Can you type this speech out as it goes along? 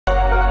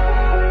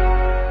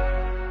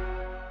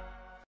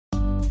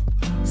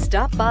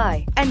Stop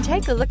by and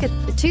take a look at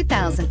the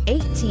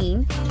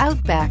 2018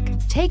 Outback.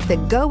 Take the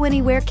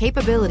go-anywhere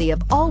capability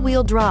of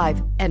all-wheel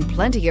drive and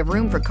plenty of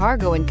room for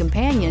cargo and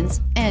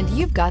companions, and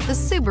you've got the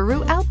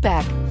Subaru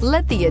Outback.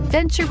 Let the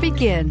adventure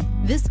begin.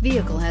 This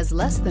vehicle has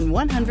less than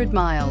 100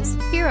 miles.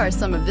 Here are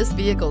some of this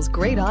vehicle's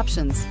great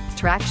options: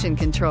 traction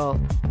control,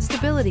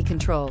 stability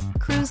control,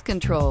 cruise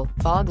control,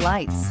 fog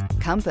lights,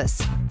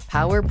 compass,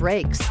 power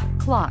brakes,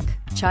 clock,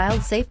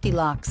 child safety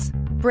locks,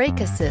 brake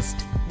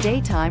assist,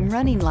 daytime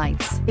running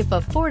lights. If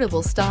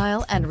affordable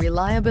style and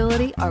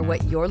reliability are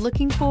what you're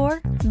looking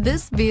for,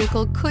 this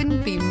vehicle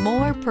couldn't be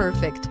more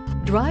perfect.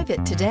 Drive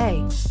it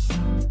today.